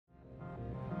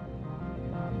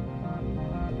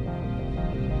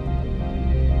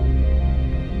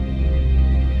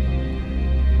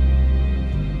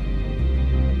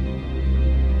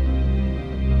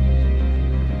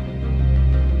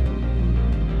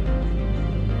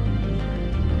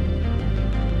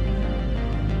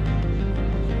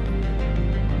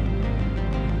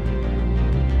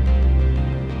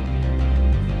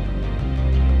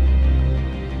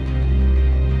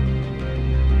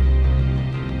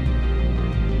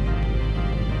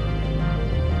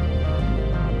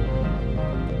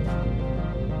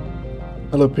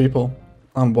Hello people,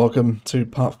 and welcome to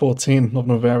part 14 of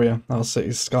Noveria, our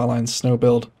Cities Skylines snow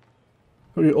build.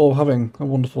 Hope you're all having a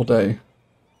wonderful day.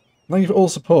 Thank you for all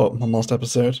support on last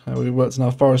episode. We worked in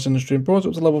our forest industry and brought it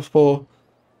up to level 4,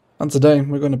 and today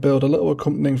we're going to build a little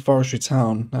accompanying forestry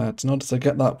town in order to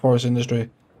get that forest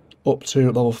industry up to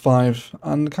level 5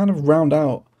 and kind of round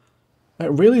out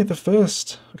really the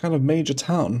first kind of major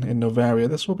town in Noveria.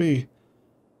 This will be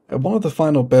one of the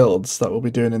final builds that we'll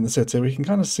be doing in the city. We can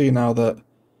kind of see now that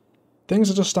things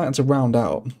are just starting to round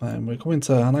out. We're coming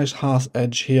to a nice harsh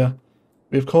edge here.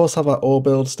 We of course have our ore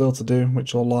build still to do,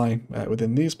 which will lie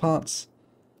within these parts.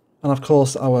 And of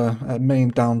course our main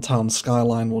downtown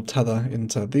skyline will tether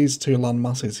into these two land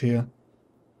masses here.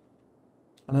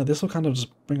 And this will kind of just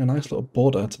bring a nice little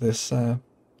border to this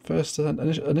first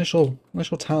initial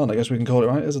town, I guess we can call it,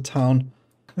 right? As a town.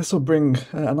 This will bring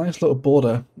a nice little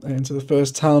border into the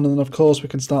first town, and then of course we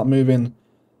can start moving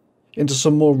into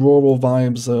some more rural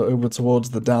vibes over towards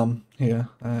the dam here,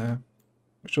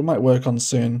 which we might work on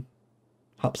soon.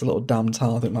 Perhaps a little dam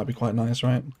town I think might be quite nice,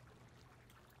 right?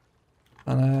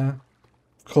 And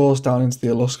of course down into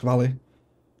the Lusk Valley.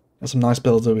 There's some nice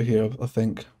builds over here, I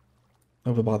think,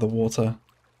 over by the water.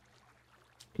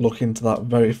 Looking to that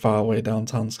very far away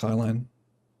downtown skyline.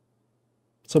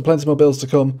 So plenty more builds to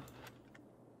come.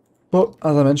 But,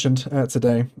 as I mentioned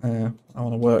today, I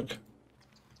want to work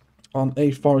on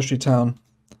a forestry town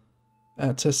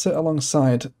to sit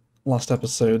alongside last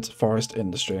episode's forest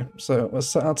industry. So let's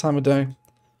set our time of day.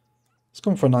 Let's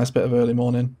come for a nice bit of early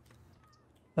morning.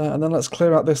 And then let's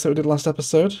clear out this that we did last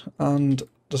episode and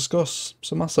discuss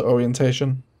some asset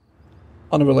orientation.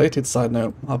 On a related side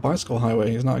note, our bicycle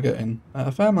highway is now getting a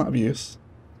fair amount of use,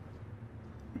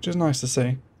 which is nice to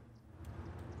see.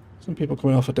 Some people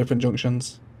coming off at different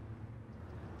junctions.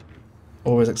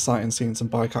 Always exciting seeing some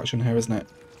bike action here, isn't it?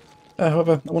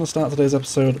 However, I want to start today's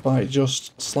episode by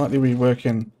just slightly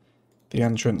reworking the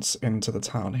entrance into the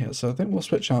town here. So I think we'll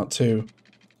switch out to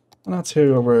an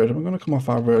arterial road, and we're going to come off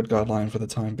our road guideline for the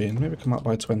time being. Maybe come out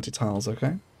by 20 tiles, okay?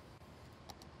 And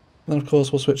then of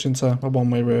course we'll switch into a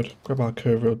one-way road, grab our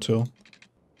curve road tool, and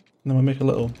then we'll make a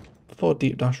little 4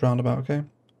 deep dash roundabout, okay?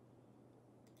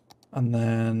 And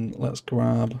then let's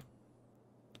grab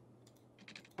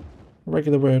a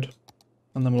regular road.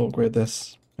 And then we'll upgrade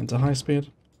this into high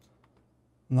speed.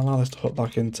 And allow this to hook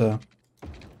back into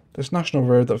this national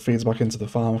road that feeds back into the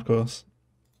farm, of course.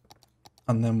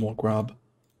 And then we'll grab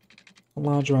a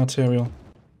larger arterial.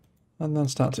 And then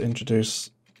start to introduce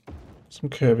some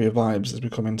curvier vibes as we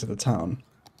come into the town.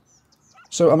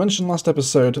 So I mentioned last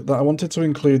episode that I wanted to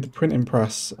include the printing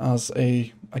press as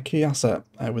a key asset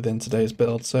within today's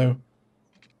build. So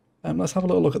let's have a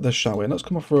little look at this, shall we? Let's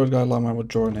come off road guideline where we're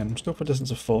drawing in. Let's go for a distance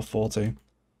of 440.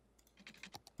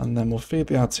 And then we'll feed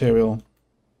the arterial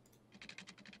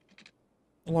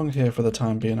along here for the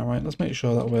time being, alright? Let's make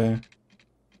sure that we're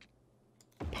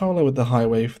parallel with the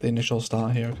highway for the initial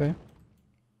start here, okay?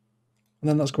 And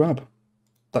then let's grab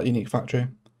that unique factory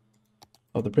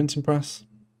of the printing press.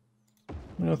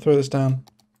 I'm going to throw this down.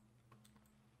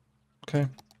 Okay.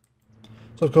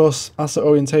 So of course, asset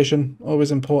orientation,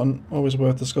 always important, always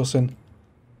worth discussing.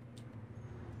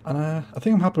 And I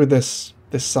think I'm happy with this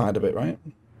side of it, right?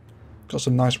 Got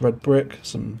some nice red brick,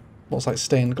 some looks like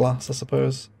stained glass, I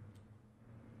suppose.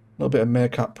 A little bit of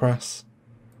meerkat press.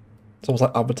 It's almost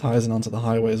like advertising onto the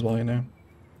highway as well, you know.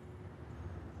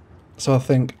 So I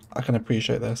think I can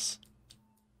appreciate this.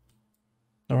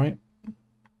 Alright.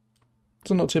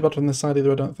 So not too bad from this side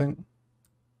either, I don't think.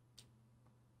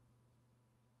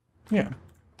 Yeah.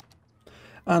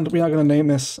 And we are going to name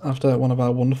this after one of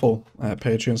our wonderful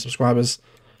Patreon subscribers.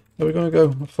 So we're going to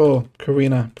go for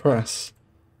Karina Press,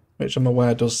 which I'm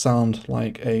aware does sound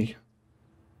like a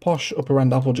posh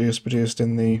upper-end apple juice produced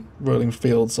in the rolling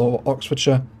fields of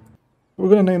Oxfordshire. We're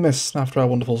going to name this after our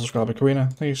wonderful subscriber, Karina.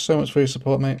 Thank you so much for your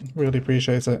support, mate. Really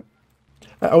appreciate it.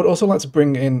 I would also like to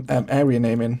bring in area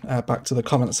naming back to the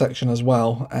comment section as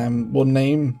well. We'll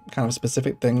name kind of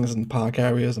specific things and park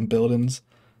areas and buildings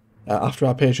after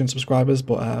our Patreon subscribers,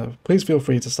 but please feel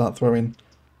free to start throwing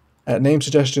name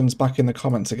suggestions back in the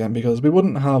comments again, because we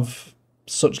wouldn't have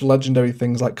such legendary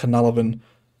things like Carnarvon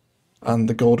and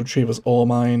the Gold Retrievers ore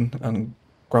mine and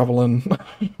Gravelin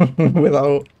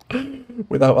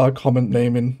without our comment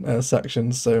naming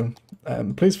sections. So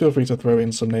please feel free to throw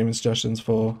in some naming suggestions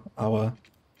for our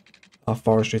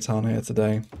forestry town here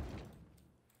today.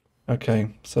 Okay,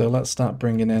 so let's start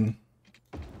bringing in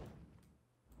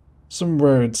some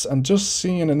roads and just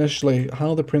seeing initially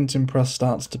how the printing press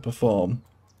starts to perform.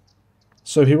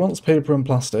 So he wants paper and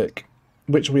plastic,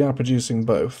 which we are producing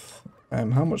both.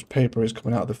 How much paper is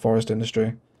coming out of the forest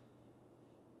industry?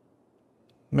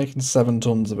 Making 7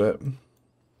 tons of it.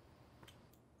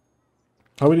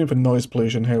 How are we doing for noise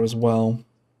pollution here as well?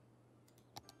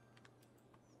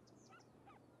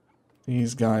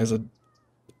 These guys are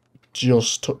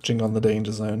just touching on the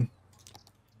danger zone.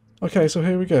 Okay, so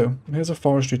here we go. Here's a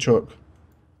forestry truck.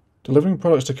 Delivering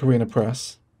products to Carina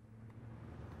Press.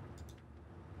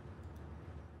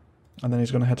 And then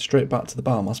he's going to head straight back to the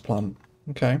biomass plant.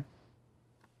 Okay.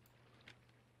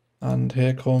 And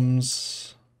here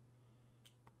comes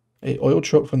a oil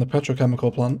truck from the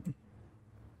petrochemical plant.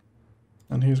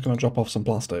 And he's going to drop off some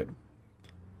plastic.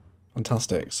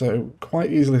 Fantastic. So,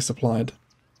 quite easily supplied.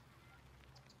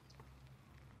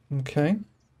 Okay.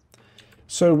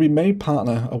 So, we may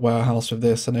partner a warehouse with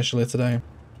this initially today.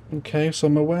 Okay, so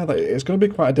I'm aware that it's going to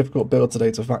be quite a difficult build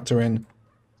today to factor in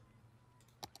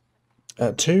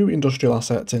 2 industrial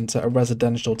assets into a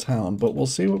residential town, but we'll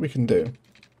see what we can do.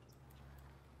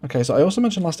 Okay, so I also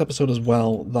mentioned last episode as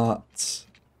well that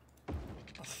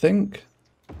I think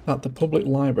that the public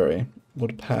library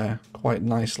would pair quite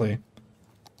nicely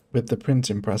with the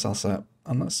printing press asset.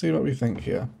 And let's see what we think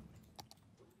here.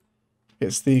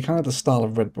 It's the kind of the style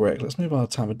of red brick. Let's move our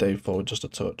time of day forward just a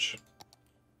touch.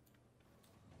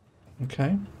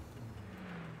 Okay.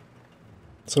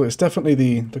 So it's definitely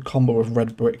the combo of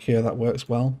red brick here that works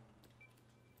well.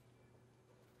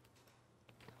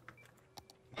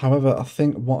 However, I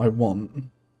think what I want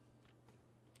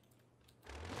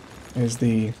is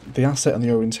the asset and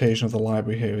the orientation of the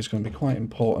library here is going to be quite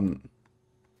important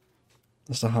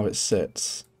as to how it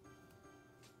sits.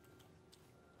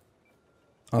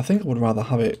 I think I would rather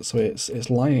have it so it's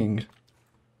lying.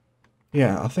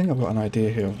 Yeah, I think I've got an idea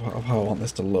here of how I want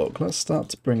this to look. Let's start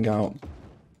to bring out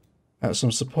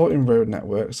some supporting road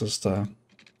networks as to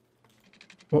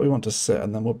what we want to sit,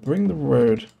 and then we'll bring the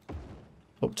road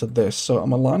up to this. So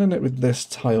I'm aligning it with this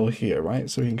tile here, right?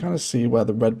 So you can kind of see where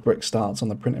the red brick starts on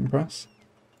the printing press.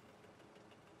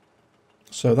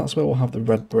 So that's where we'll have the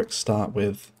red brick start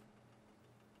with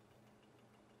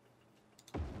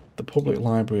the public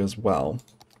library as well.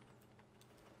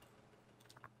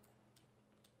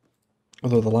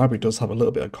 Although the library does have a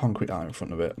little bit of concrete out in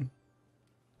front of it.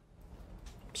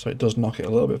 So it does knock it a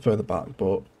little bit further back,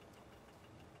 but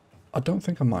I don't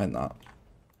think I mind that.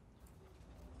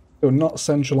 So not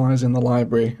centralising the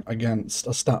library against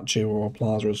a statue or a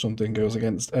plaza or something goes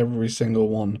against every single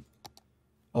one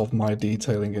of my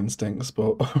detailing instincts,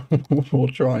 but we'll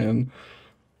try and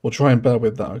bear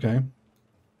with that, okay?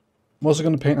 I'm also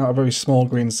going to paint out a very small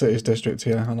green cities district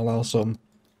here and allow some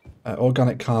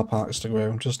organic car parks to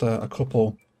grow, just a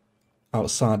couple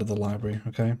outside of the library,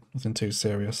 okay? Nothing too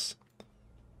serious.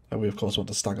 We of course want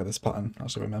to stagger this pattern,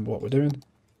 so remember what we're doing.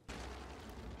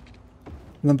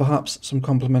 And then perhaps some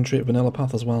complementary vanilla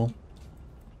path as well.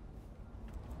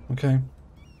 Okay.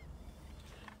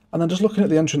 And then just looking at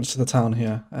the entrance to the town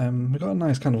here, we've got a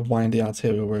nice kind of windy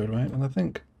arterial road, right? And I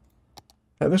think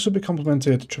this would be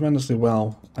complemented tremendously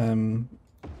well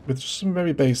with just some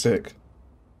very basic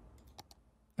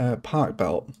park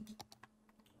belt.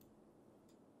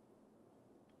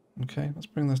 Okay, let's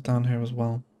bring this down here as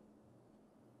well.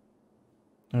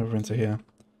 Over into here.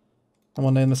 And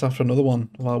we'll name this after another one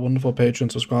of our wonderful Patreon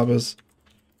subscribers.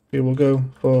 We will go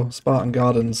for Spartan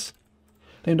Gardens.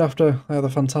 Named after the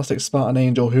fantastic Spartan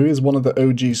Angel, who is one of the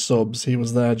OG subs. He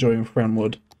was there during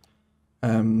Friendwood.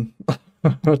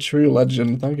 A true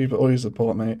legend. Thank you for all your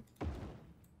support, mate.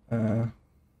 It's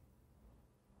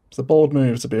a bold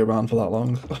move to be around for that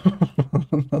long.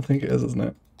 I think it is, isn't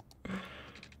it?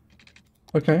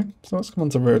 Okay, so let's come on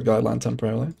to road guideline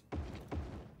temporarily.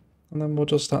 And then we'll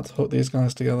just start to hook these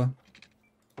guys together.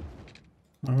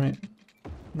 Alright,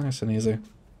 nice and easy.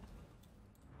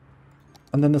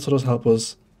 And then this will just help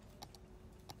us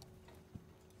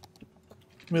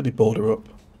really border up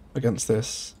against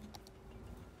this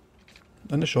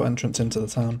initial entrance into the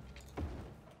town.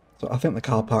 So I think the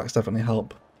car parks definitely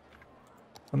help.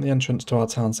 And the entrance to our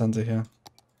town centre here.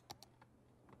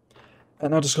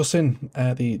 And now discussing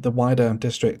the wider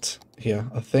district here,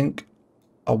 I think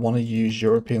I want to use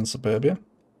European suburbia.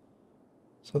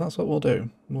 So that's what we'll do.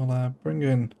 We'll bring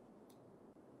in...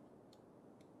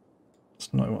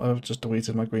 It's not, I've just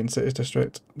deleted my Green Cities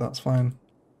district. That's fine.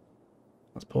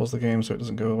 Let's pause the game so it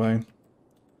doesn't go away.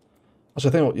 Actually,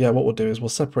 I think, yeah, what we'll do is we'll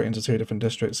separate into 2 different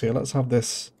districts here. Let's have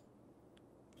this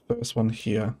first one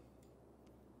here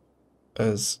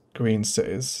as Green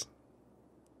Cities.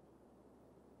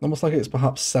 Almost like it's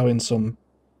perhaps selling some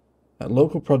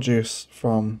local produce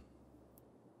from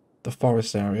the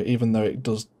forest area, even though it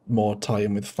does more tie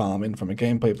in with farming from a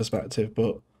gameplay perspective.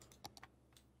 But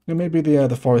you know, maybe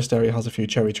the forest area has a few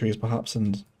cherry trees perhaps,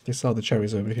 and they sell the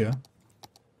cherries over here.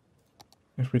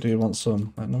 if we do want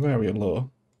some Noveria lore.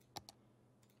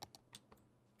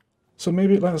 So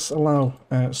maybe let's allow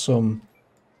some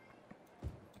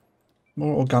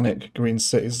more organic green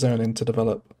cities zoning to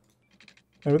develop.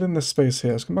 Within this space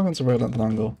here, let's come back into road length and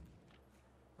angle,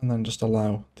 and then just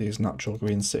allow these natural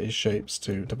green city shapes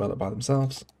to develop by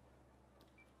themselves.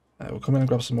 We'll come in and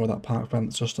grab some more of that park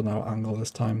fence just on our angle this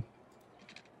time.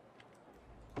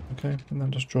 Okay, and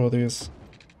then just draw these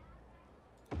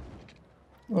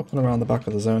up and around the back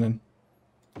of the zoning.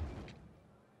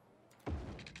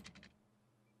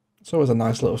 It's always a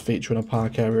nice little feature in a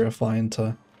park area of flying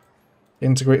to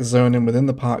integrate zoning within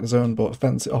the park zone, but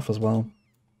fence it off as well.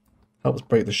 Helps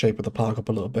break the shape of the park up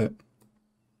a little bit.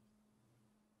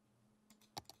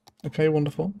 Okay,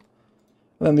 wonderful.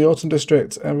 And then the Autumn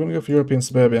District, we're going to go for European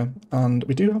Suburbia, and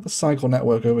we do have the cycle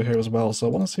network over here as well, so I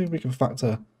want to see if we can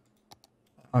factor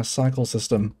our cycle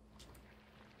system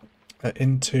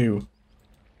into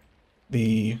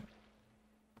the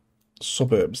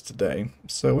suburbs today.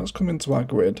 So let's come into our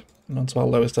grid and onto our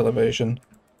lowest elevation.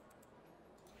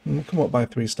 And we'll come up by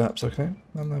 3 steps, okay?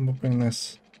 And then we'll bring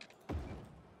this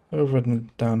over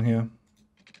and down here.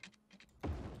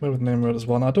 Over the name road as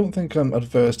well. Now, I don't think I'm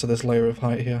adverse to this layer of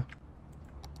height here.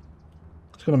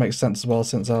 It's going to make sense as well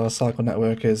since our cycle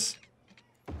network is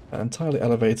entirely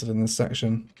elevated in this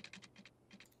section.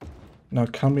 Now,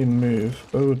 can we move?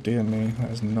 Oh dear me, that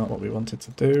is not what we wanted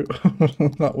to do.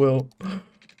 That will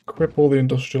cripple the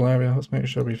industrial area. Let's make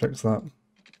sure we fix that.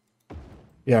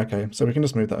 Yeah, okay, so we can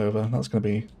just move that over. That's going to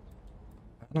be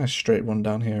a nice straight run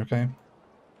down here, okay?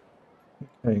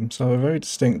 Okay, so a very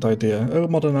distinct idea. Oh,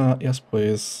 modern art, yes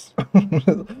please.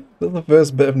 That's the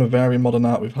first bit of Noveria modern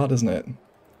art we've had, isn't it?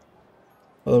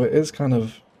 Although it is kind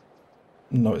of...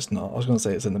 No, it's not. I was going to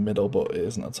say it's in the middle, but it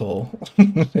isn't at all.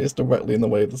 It's directly in the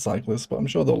way of the cyclists, but I'm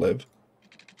sure they'll live.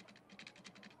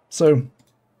 So,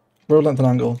 road length and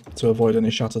angle to avoid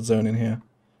any shattered zoning here.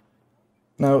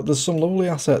 Now, there's some lovely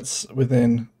assets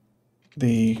within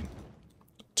the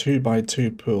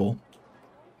 2x2 pool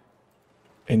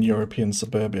in European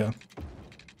Suburbia.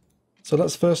 So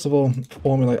let's first of all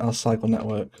formulate our cycle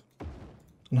network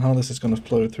and how this is going to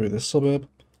flow through this suburb.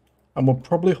 And we'll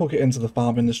probably hook it into the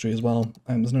farm industry as well.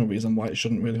 There's no reason why it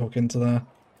shouldn't really hook into there.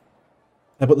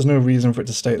 But there's no reason for it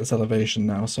to stay at this elevation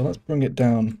now. So let's bring it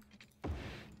down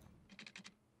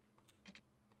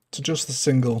to just the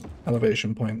single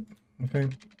elevation point. Okay.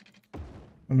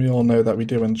 And we all know that we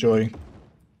do enjoy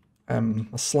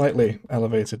a slightly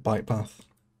elevated bike path.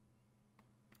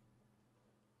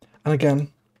 And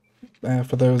again,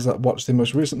 for those that watch the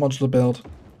most recent modular build,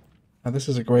 this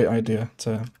is a great idea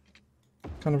to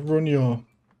kind of run your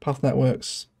path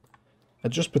networks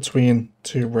just between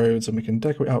 2 roads, and we can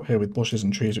decorate out here with bushes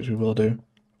and trees, which we will do.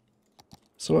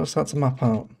 So let's start to map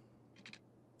out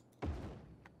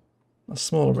a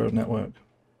smaller road network.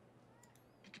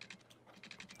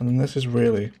 And then this is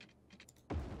really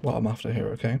what I'm after here,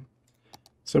 okay?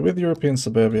 So with European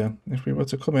Suburbia, if we were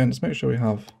to come in, let's make sure we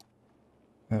have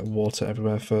water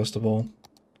everywhere first of all.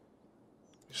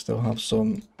 We still have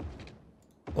some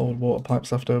old water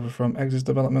pipes left over from Ex's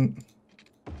development.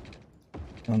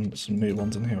 And some new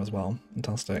ones in here as well.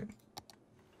 Fantastic.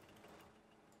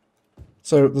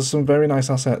 So there's some very nice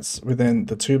assets within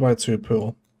the 2x2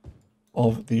 pool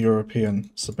of the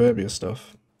European Suburbia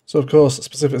stuff. So of course,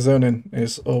 specific zoning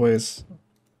is always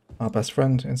our best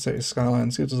friend in Cities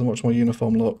Skylines. Gives us a much more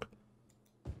uniform look.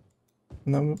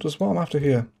 And then just what I'm after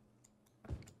here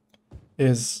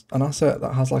is an asset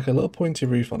that has like a little pointy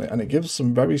roof on it, and it gives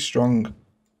some very strong,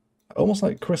 almost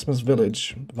like Christmas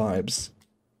Village vibes.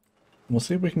 And we'll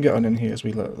see if we can get on in here as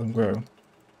we let them grow.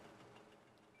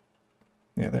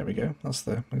 Yeah, there we go. That's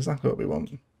exactly what we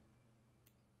want.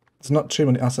 There's not too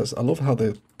many assets. I love how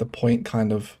the point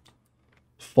kind of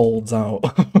folds out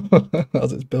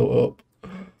as it's built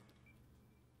up.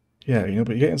 Yeah, you know,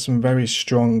 but you're getting some very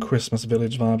strong Christmas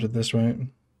Village vibes with this, right?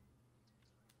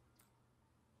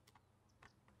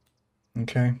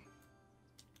 Okay.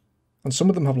 And some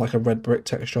of them have like a red brick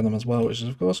texture on them as well, which is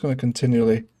of course going to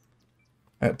continually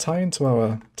tie into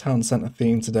our town centre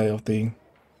theme today of the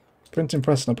printing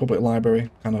press and a public library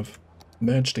kind of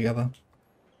merged together.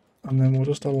 And then we'll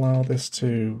just allow this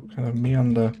to kind of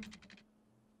meander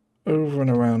over and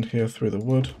around here through the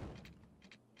wood.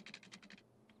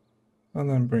 And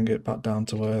then bring it back down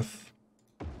to earth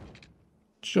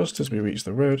just as we reach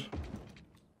the road.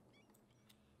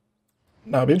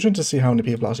 Now, it'll be interesting to see how many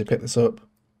people actually pick this up.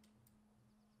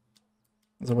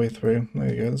 There's a way through. There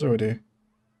you go, there's already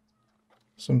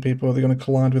some people. Are they going to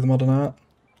collide with modern art?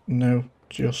 No,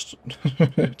 just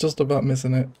about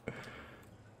missing it.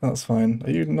 That's fine.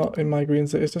 Are you not in my Green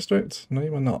Cities district? No,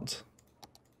 you are not.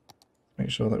 Make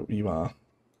sure that you are.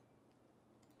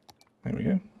 There we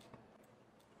go.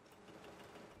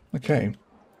 Okay.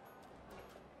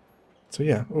 So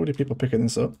yeah, already people picking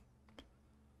this up.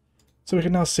 So we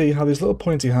can now see how these little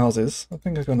pointy houses, I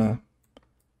think, are going to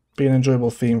be an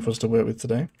enjoyable theme for us to work with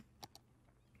today.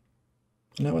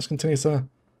 And now let's continue to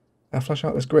flesh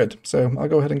out this grid. So I'll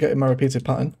go ahead and get in my repeated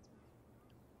pattern.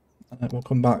 And then we'll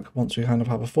come back once we kind of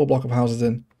have a full block of houses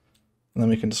in. And then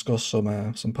we can discuss some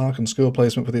park and school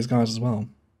placement for these guys as well.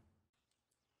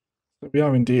 So we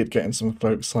are indeed getting some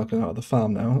folks cycling out of the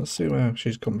farm now. Let's see where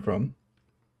she's come from.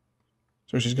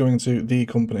 So she's going to the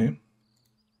company.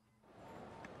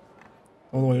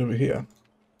 All the way over here.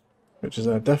 Which is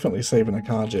definitely saving a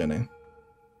car journey.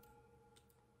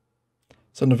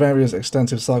 So Noveria's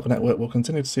extensive cycle network will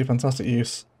continue to see fantastic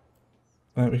use.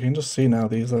 We can just see now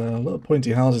these little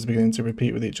pointy houses beginning to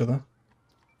repeat with each other.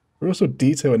 We're also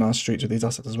detailing our streets with these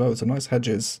assets as well, with some nice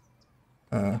hedges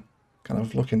kind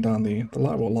of looking down the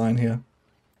lateral line here.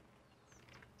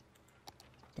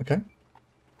 Okay,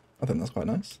 I think that's quite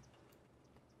nice.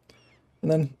 And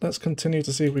then let's continue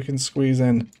to see if we can squeeze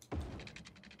in.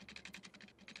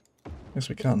 Yes,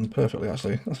 we can, perfectly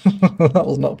actually. That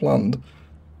was not planned.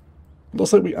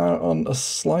 Looks like we are on a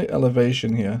slight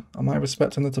elevation here. Am I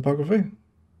respecting the topography?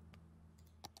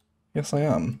 Yes, I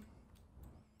am.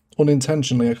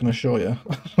 Unintentionally, I can assure you.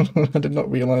 I did not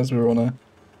realise we were on a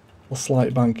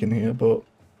slight bank in here, but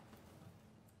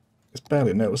it's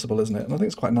barely noticeable, isn't it? And I think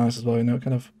it's quite nice as well, you know, it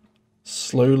kind of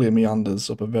slowly meanders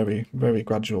up a very, very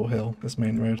gradual hill, this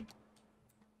main road.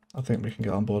 I think we can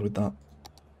get on board with that.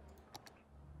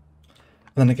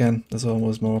 And then again, there's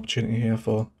always more opportunity here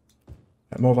for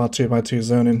more of our 2x2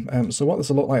 zoning. So what this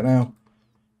will look like now,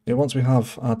 once we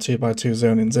have our 2x2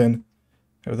 zonings in,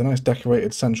 with a nice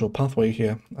decorated central pathway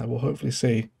here, we'll hopefully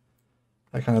see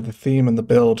kind of the theme and the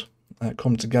build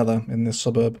come together in this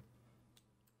suburb.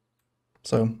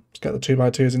 So let's get the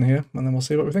 2x2s in here and then we'll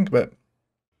see what we think of it.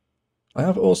 I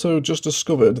have also just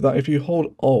discovered that if you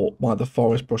hold Alt while the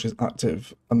forest brush is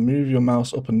active and move your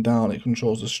mouse up and down, it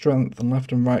controls the strength, and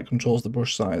left and right controls the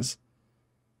brush size.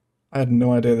 I had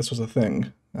no idea this was a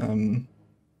thing.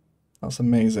 That's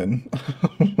amazing.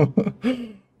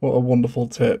 What a wonderful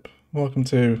tip. Welcome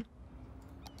to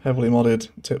heavily modded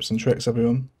tips and tricks,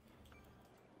 everyone.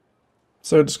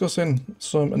 So discussing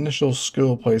some initial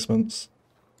school placements.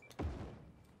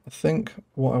 I think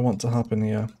what I want to happen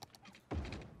here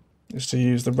is to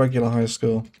use the regular high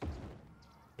school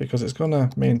because it's going to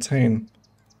maintain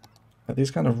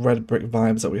these kind of red brick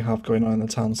vibes that we have going on in the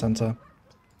town centre.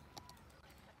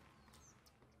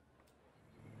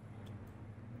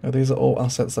 Now, these are all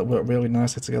assets that work really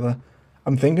nicely together.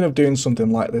 I'm thinking of doing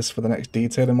something like this for the next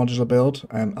detailed and modular build.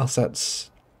 Assets,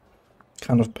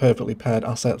 kind of perfectly paired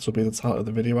assets will be the title of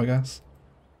the video, I guess.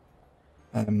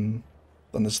 Then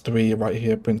there's 3 right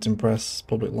here, printing press,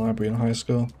 public library and high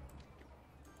school.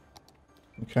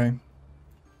 Okay.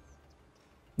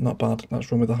 Not bad,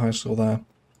 let's run with the high school there.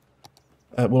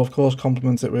 We'll of course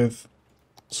complement it with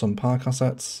some park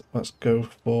assets. Let's go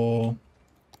for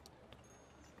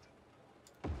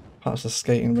perhaps a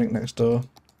skating rink next door.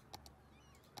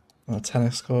 And a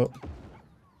tennis court.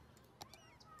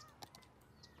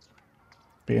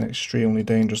 Be an extremely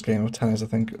dangerous game of tennis, I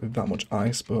think, with that much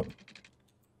ice, but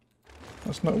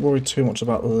let's not worry too much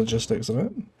about the logistics of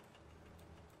it.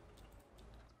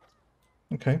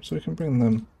 Okay, so we can bring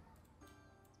them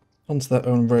onto their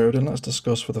own road, and let's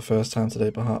discuss for the first time today,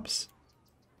 perhaps,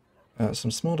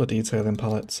 some smaller detailing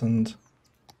palettes, and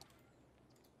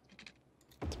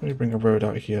let's maybe bring a road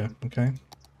out here, okay?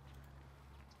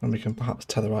 And we can perhaps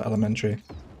tether our elementary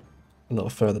a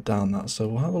little further down that, so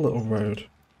we'll have a little road.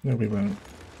 No, we won't.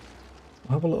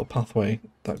 We'll have a little pathway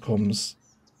that comes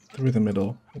through the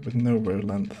middle with no road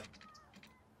length.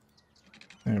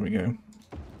 There we go.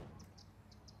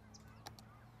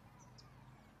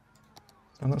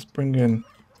 And let's bring in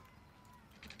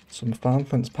some farm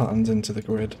fence patterns into the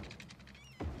grid.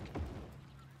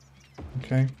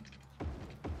 Okay.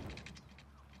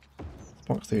 Let's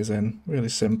box these in. Really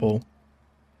simple.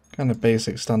 Kind of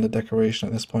basic standard decoration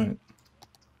at this point.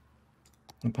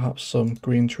 And perhaps some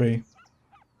green tree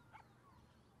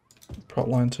prop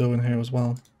line tool in here as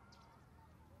well.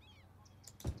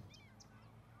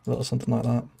 A little something like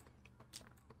that.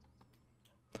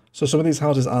 So some of these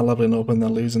houses are leveling up and they're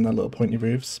losing their little pointy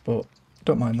roofs, but I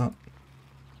don't mind that.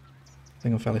 I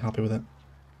think I'm fairly happy with it.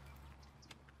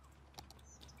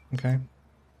 Okay.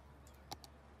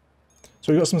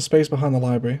 So we've got some space behind the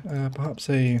library. Perhaps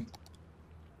a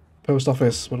post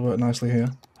office would work nicely here.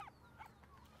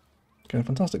 Okay, a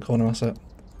fantastic corner asset.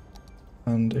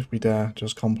 And if we dare,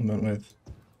 just complement with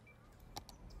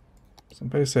some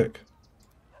basic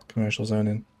commercial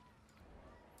zoning.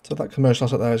 So that commercial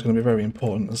asset there is going to be very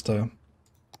important as to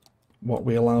what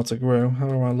we allow to grow. How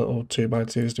are our little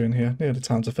 2x2s doing here? Nearly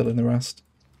time to fill in the rest.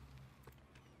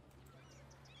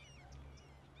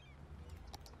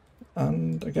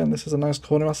 And again, this is a nice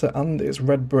corner asset, and it's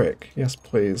red brick. Yes,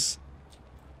 please.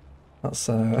 That's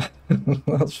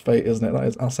that's fate, isn't it? That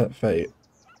is asset fate.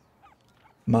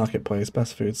 Marketplace,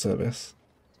 best food service.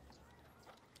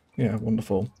 Yeah,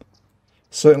 wonderful.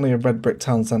 Certainly a red brick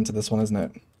town centre, this one, isn't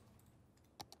it?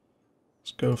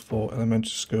 Let's go for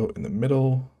elementary school in the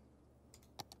middle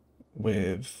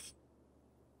with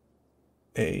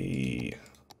a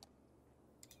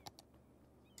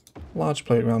large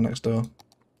playground next door.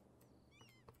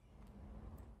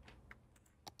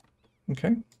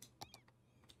 Okay.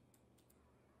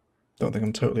 Don't think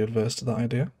I'm totally adverse to that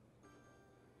idea.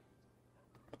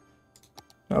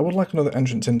 Now, I would like another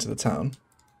entrance into the town.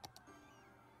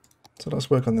 So let's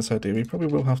work on this idea. We probably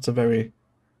will have to very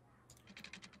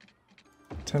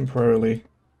temporarily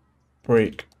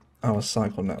break our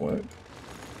cycle network.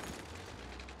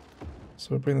 So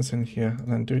we'll bring this in here,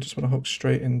 and then do we just want to hook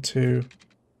straight into...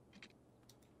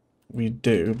 We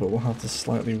do, but we'll have to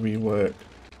slightly rework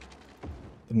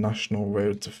the national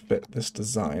road to fit this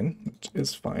design, which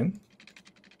is fine.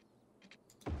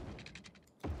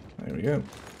 There we go.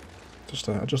 Just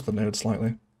adjust the node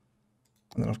slightly.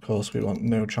 And then of course we want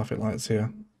no traffic lights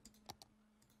here.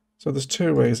 So there's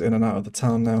two ways in and out of the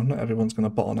town now. Not everyone's going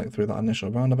to bottleneck through that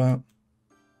initial roundabout.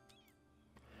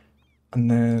 And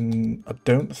then I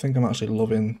don't think I'm actually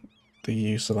loving the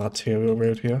use of arterial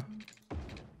road here.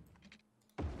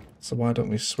 So why don't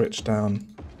we switch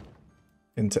down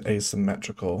into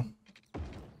asymmetrical?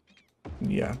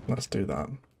 Yeah, let's do that.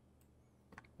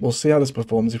 We'll see how this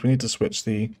performs. If we need to switch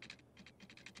the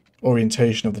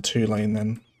orientation of the two lane,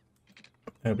 then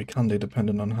we can do,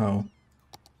 depending on how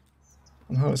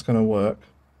it's going to work.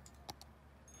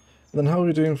 And then how are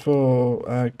we doing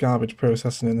for garbage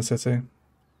processing in the city?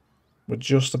 We're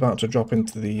just about to drop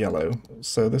into the yellow,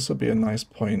 so this would be a nice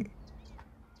point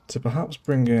to perhaps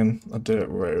bring in a dirt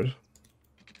road.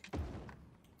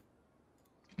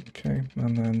 Okay,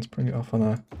 and then let's bring it off on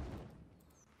a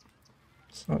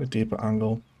slightly deeper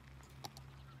angle.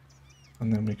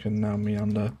 And then we can now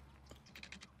meander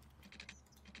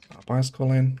our bicycle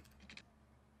lane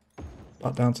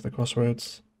back down to the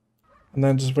crossroads. And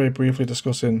then just very briefly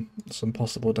discussing some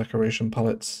possible decoration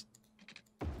palettes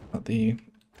at the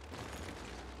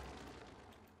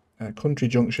country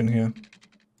junction here.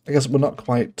 I guess we're not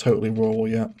quite totally rural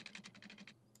yet.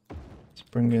 Let's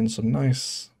bring in some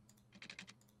nice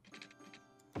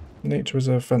nature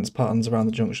reserve fence patterns around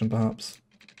the junction, perhaps.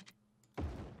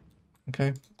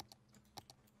 Okay.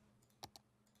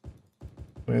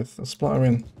 With a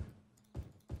splattering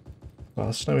of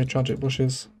our snowy tragic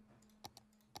bushes.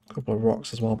 A couple of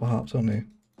rocks as well, perhaps, only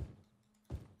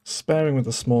sparing with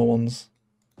the small ones.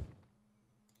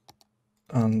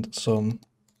 And some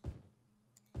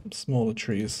smaller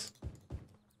trees.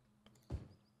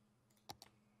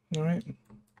 Alright.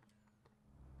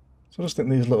 So I just think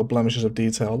these little blemishes of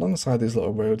detail alongside these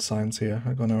little road signs here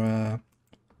are going to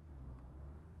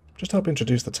just help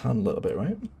introduce the town a little bit,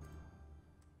 right?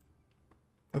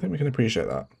 I think we can appreciate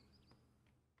that.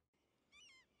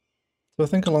 So I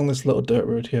think along this little dirt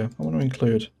road here, I want to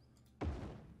include a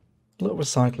little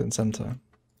recycling centre.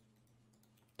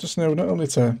 Just not only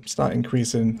to start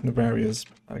increasing Noveria's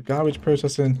garbage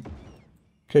processing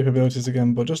capabilities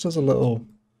again, but just as a little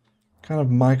kind of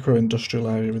micro-industrial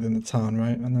area within the town,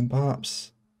 right? And then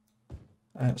perhaps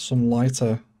some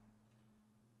lighter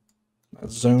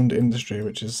zoned industry,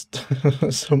 which is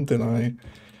something I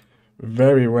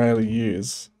very rarely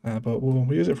use, but we'll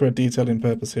use it for a detailing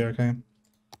purpose here, okay? And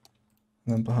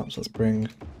then perhaps let's bring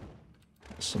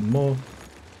some more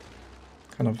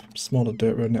kind of smaller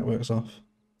dirt road networks off.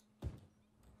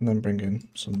 And then bring in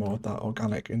some more of that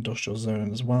organic industrial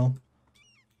zone as well.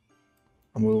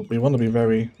 And we want to be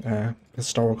very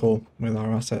historical with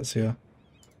our assets here.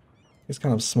 These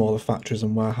kind of smaller factories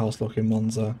and warehouse looking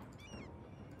ones are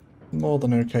more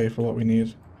than okay for what we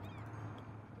need.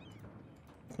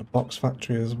 A box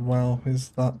factory as well. Is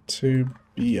that too...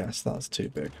 Yes, that's too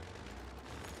big.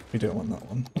 We don't want that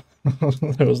one.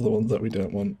 Those are the ones that we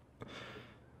don't want.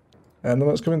 And then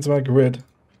let's come into our grid.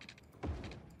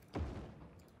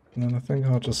 And then I think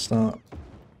I'll just start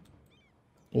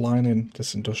lining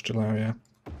this industrial area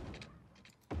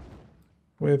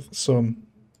with some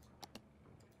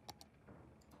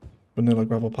vanilla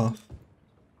gravel path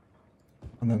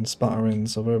and then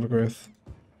spatterings of overgrowth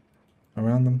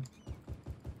around them.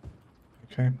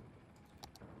 Okay.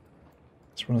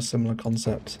 Let's run a similar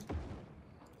concept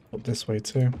up this way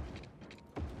too.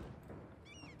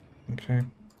 Okay.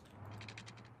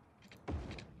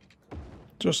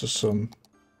 Just as some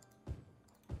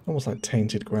almost like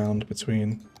tainted ground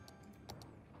between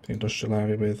the industrial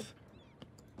area with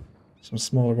some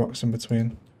smaller rocks in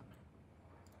between.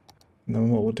 And then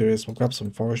what we'll do is we'll grab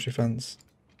some forestry fence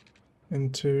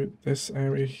into this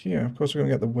area here. Of course we're going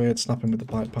to get the weird snapping with the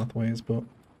bike pathways, but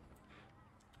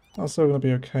that's still going to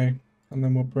be okay. And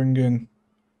then we'll bring in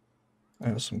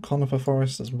some conifer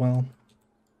forest as well.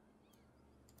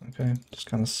 Okay, just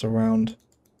kind of surround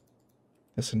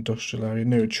this industrial area.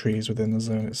 No trees within the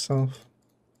zone itself.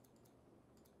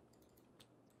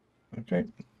 Okay.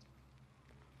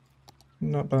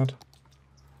 Not bad.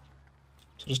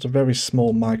 So just a very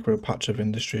small micro patch of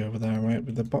industry over there, right?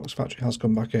 But the box factory has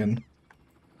come back in.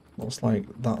 Looks like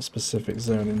that specific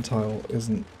zone in tile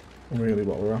isn't really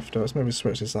what we're after. Let's maybe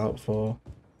switch this out for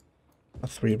a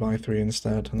 3x3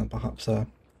 instead, and then perhaps a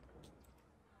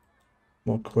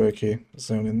more quirky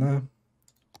zone in there.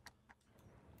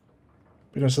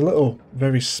 But, you know, it's a little,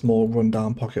 very small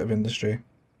rundown pocket of industry.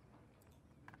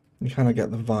 You kind of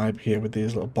get the vibe here with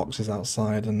these little boxes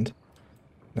outside and,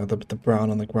 you know, the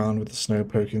brown on the ground with the snow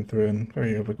poking through and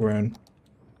very overgrown.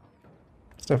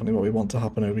 It's definitely what we want to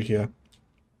happen over here.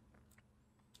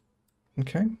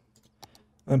 Okay.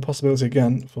 And possibility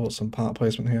again for some part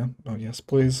placement here. Oh yes,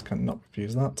 please, cannot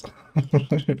refuse that.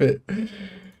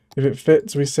 if it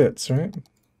fits, we sits, right?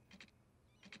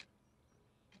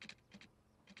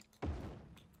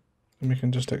 And we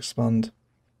can just expand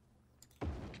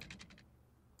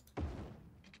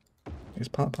these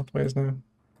part pathways now.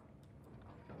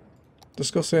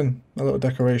 Discussing a little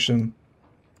decoration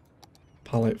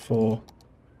palette for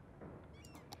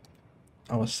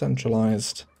our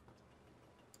centralized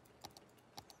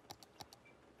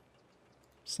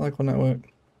cycle network.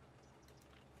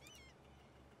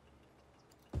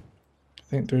 I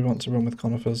think, do we want to run with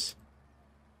conifers?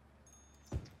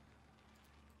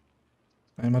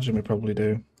 I imagine we probably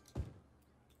do.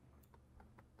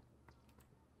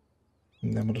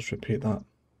 And then we'll just repeat that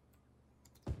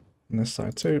on this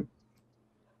side too,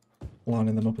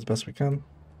 lining them up as best we can.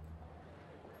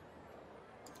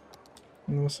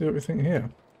 And we'll see what we think here.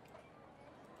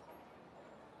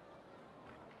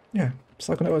 Yeah,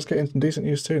 cycle network's getting some decent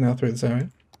use too now through this area.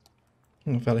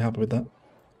 I'm fairly happy with that.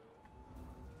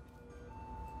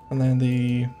 And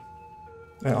then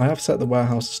I have set the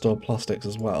warehouse to store plastics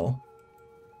as well.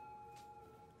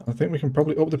 I think we can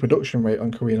probably up the production rate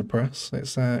on Carina Press.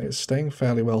 It's staying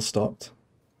fairly well stocked.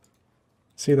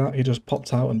 See that? He just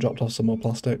popped out and dropped off some more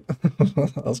plastic.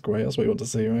 That's great, that's what you want to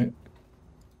see, right?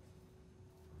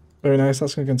 Very nice,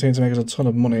 that's going to continue to make us a ton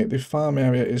of money. The farm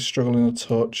area is struggling a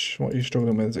touch. What are you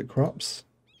struggling with? Is it crops?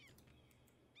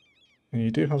 And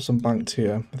you do have some banked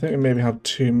here. I think we maybe have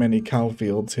too many cow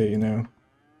fields here, you know.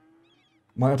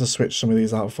 Might have to switch some of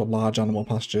these out for large animal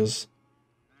pastures,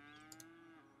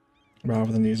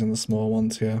 rather than using the small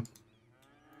ones here.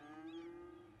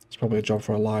 It's probably a job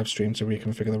for a live stream to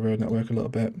reconfigure the road network a little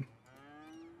bit.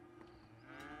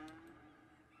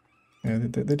 Yeah,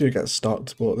 they do get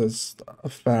stocked, but there's a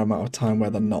fair amount of time where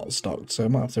they're not stocked, so I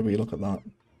might have to relook at that.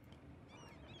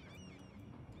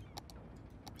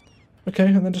 Okay,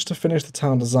 and then just to finish the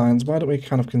town designs, why don't we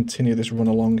kind of continue this run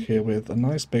along here with a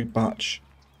nice big batch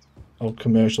of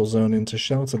commercial zoning to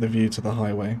shelter the view to the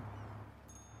highway.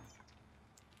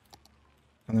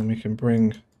 And then we can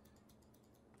bring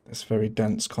this very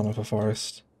dense conifer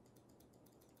forest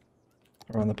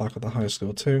around the back of the high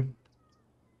school too.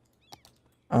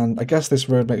 And I guess this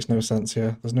road makes no sense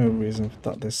here. There's no reason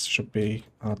that this should be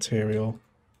arterial.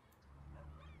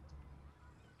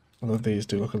 Although these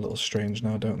do look a little strange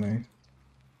now, don't they?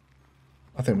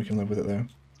 I think we can live with it though.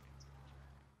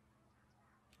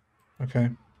 Okay.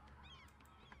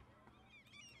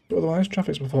 But otherwise,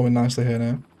 traffic's performing nicely here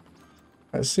now.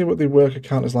 Let's see what the worker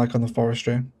count is like on the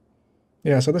forestry.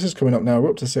 Yeah, so this is coming up now.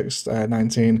 We're up to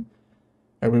 619.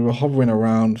 We were hovering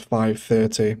around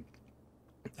 530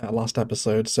 last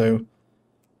episode, so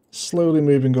slowly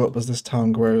moving up as this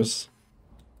town grows.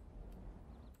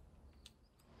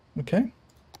 Okay,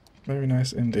 very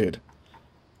nice indeed.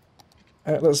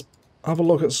 Let's have a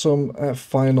look at some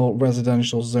final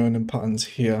residential zoning patterns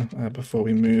here before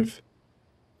we move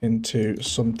into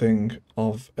something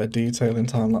of a detail in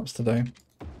time-lapse today.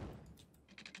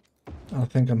 I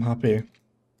think I'm happy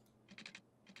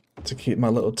to keep my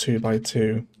little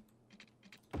 2x2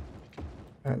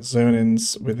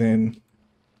 zonings within.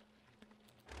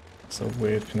 It's a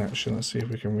weird connection. Let's see if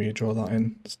we can redraw that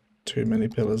in. There's too many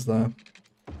pillars there.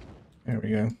 There we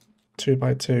go.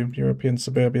 2x2 European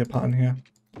suburbia pattern here.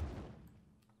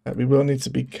 We will need to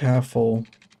be careful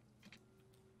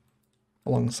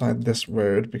alongside this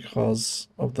road because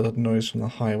of the noise from the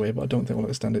highway, but I don't think we'll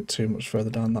extend it too much further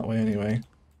down that way anyway.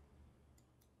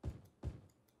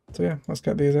 So yeah, let's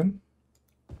get these in.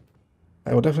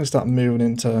 We'll definitely start moving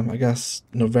into, I guess,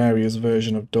 Noveria's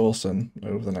version of Dawson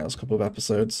over the next couple of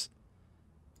episodes.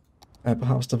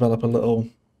 Perhaps develop a little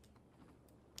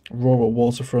rural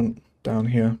waterfront down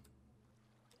here,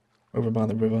 over by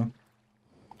the river.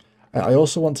 I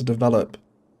also want to develop,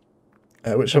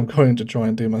 which I'm going to try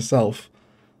and do myself,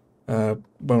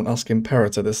 won't ask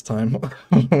Imperator this time,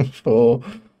 for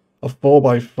a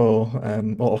 4x4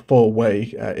 or a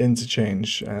 4-way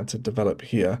interchange to develop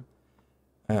here.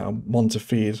 One to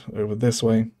feed over this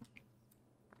way.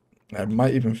 I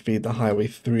might even feed the highway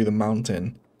through the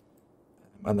mountain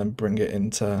and then bring it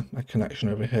into a connection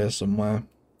over here somewhere.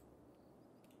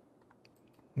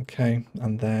 Okay,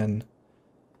 and then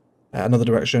another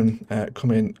direction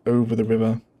coming over the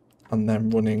river and then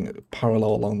running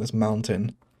parallel along this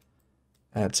mountain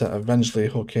to eventually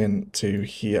hook in to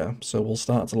here. So we'll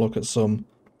start to look at some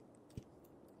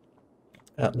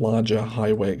larger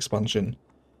highway expansion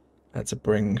to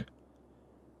bring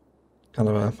kind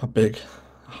of a big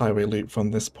highway loop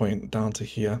from this point down to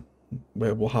here,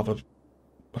 where we'll have a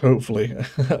hopefully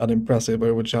an impressive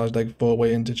overcharged egg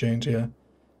 4-way interchange here,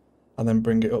 and then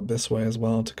bring it up this way as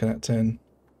well to connect in.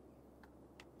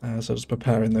 So just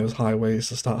preparing those highways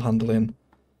to start handling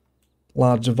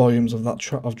larger volumes of that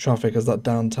traffic as that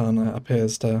downtown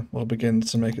appears to, well, begin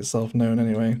to make itself known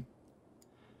anyway.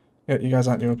 Yeah, you guys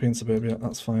aren't European suburbia,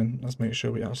 that's fine. Let's make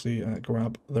sure we actually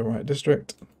grab the right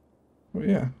district. But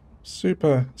yeah,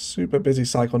 super busy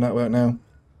cycle network now.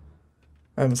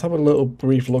 Let's have a little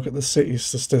brief look at the city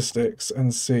statistics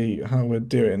and see how we're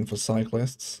doing for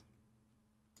cyclists.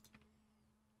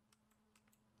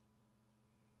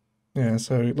 Yeah,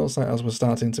 so it looks like as we're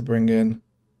starting to bring in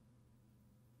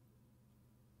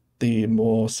the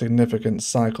more significant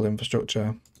cycle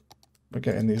infrastructure, we're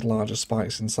getting these larger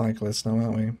spikes in cyclists now,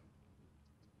 aren't we?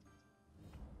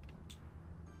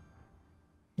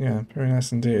 Yeah, very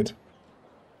nice indeed.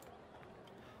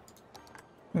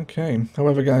 Okay,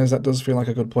 however guys, that does feel like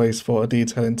a good place for a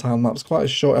detailing time lapse. Quite a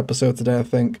short episode today, I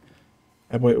think.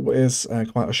 But it is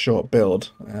quite a short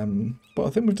build. But I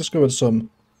think we've discovered some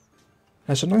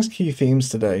nice key themes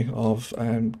today of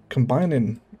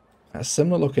combining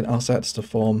similar looking assets to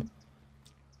form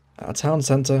a town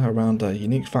centre around a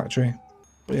unique factory.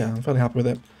 But yeah, I'm fairly happy with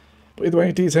it. But either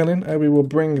way, detailing, we will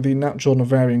bring the natural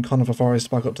Noverian conifer forest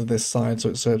back up to this side so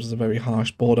it serves as a very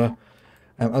harsh border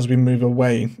as we move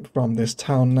away from this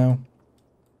town now.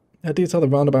 Detail the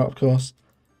roundabout, of course.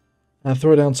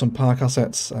 Throw down some park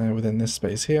assets within this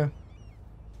space here.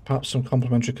 Perhaps some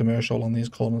complementary commercial on these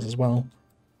corners as well.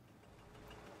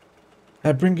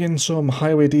 Bring in some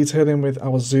highway detailing with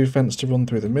our zoo fence to run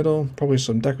through the middle. Probably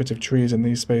some decorative trees in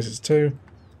these spaces too.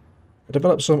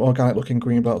 Develop some organic looking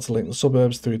green belt to link the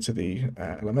suburbs through to the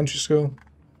elementary school.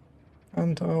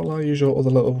 And all our usual other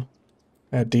little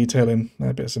detailing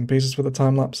bits and pieces for the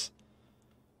time lapse.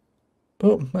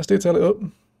 But let's detail it up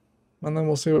and then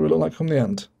we'll see what we look like come the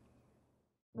end.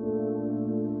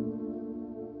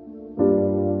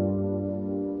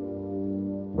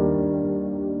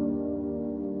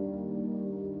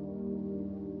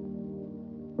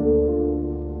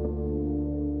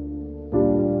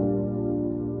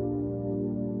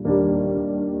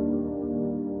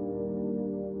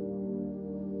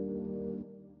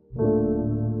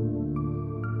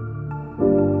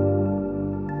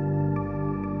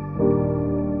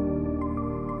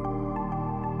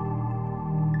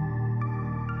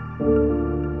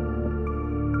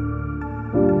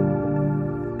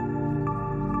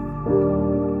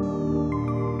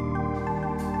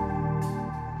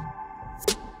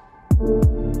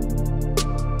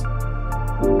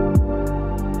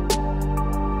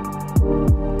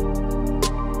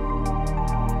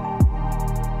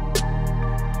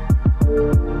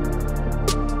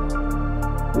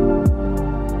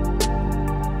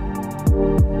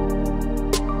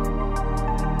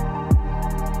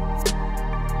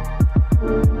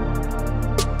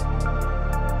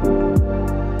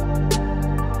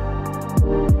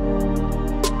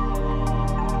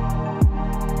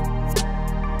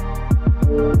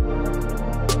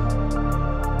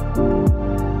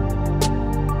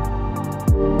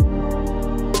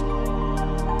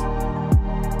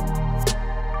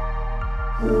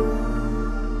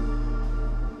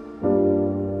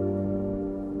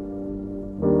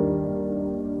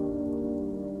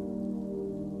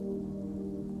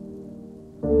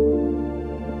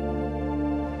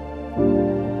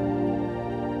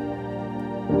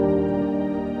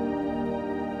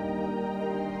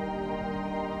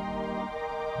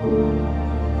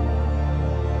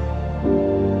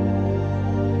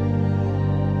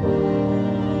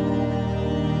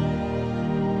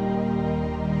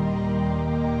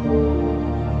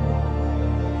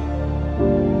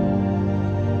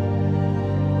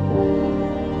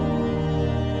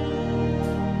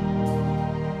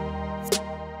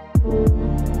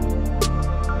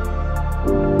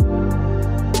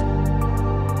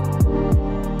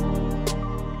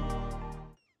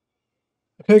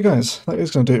 Okay guys, that is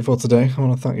going to do it for today. I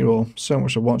want to thank you all so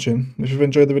much for watching. If you've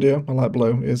enjoyed the video, a like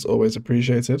below is always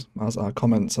appreciated, as are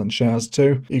comments and shares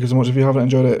too. Equally so much if you haven't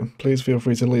enjoyed it, please feel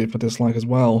free to leave a dislike as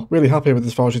well. Really happy with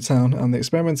this forestry town and the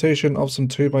experimentation of some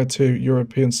 2x2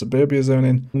 European suburbia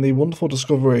zoning, and the wonderful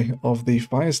discovery of the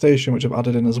fire station which I've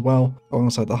added in as well,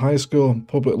 alongside the high school,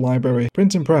 public library,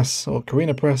 printing press or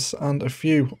Carina press, and a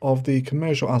few of the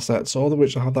commercial assets, all of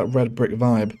which have that red brick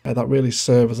vibe that really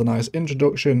serve as a nice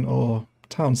introduction or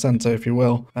town centre, if you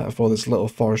will, for this little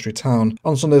forestry town.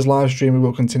 On Sunday's live stream, we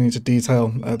will continue to detail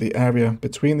the area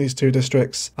between these two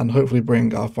districts and hopefully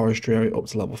bring our forestry area up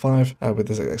to level 5. With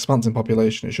this expanding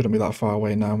population, it shouldn't be that far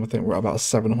away now. I think we're at about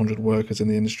 700 workers in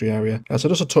the industry area. So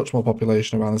just a touch more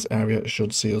population around this area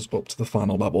should see us up to the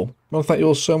final level. I want to thank you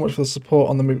all so much for the support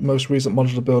on the most recent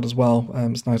modular build as well.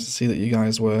 It's nice to see that you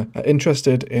guys were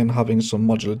interested in having some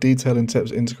modular detailing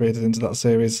tips integrated into that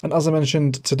series. And as I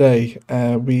mentioned today,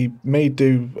 we may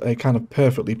do a kind of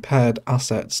perfectly paired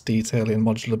assets detailing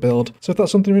modular build. So if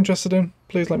that's something you're interested in,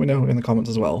 please let me know in the comments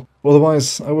as well.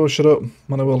 Otherwise, I will shut up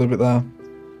and I will leave it there. I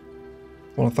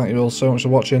want to thank you all so much for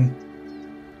watching.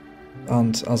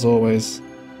 And as always,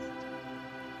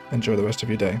 enjoy the rest of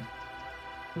your day.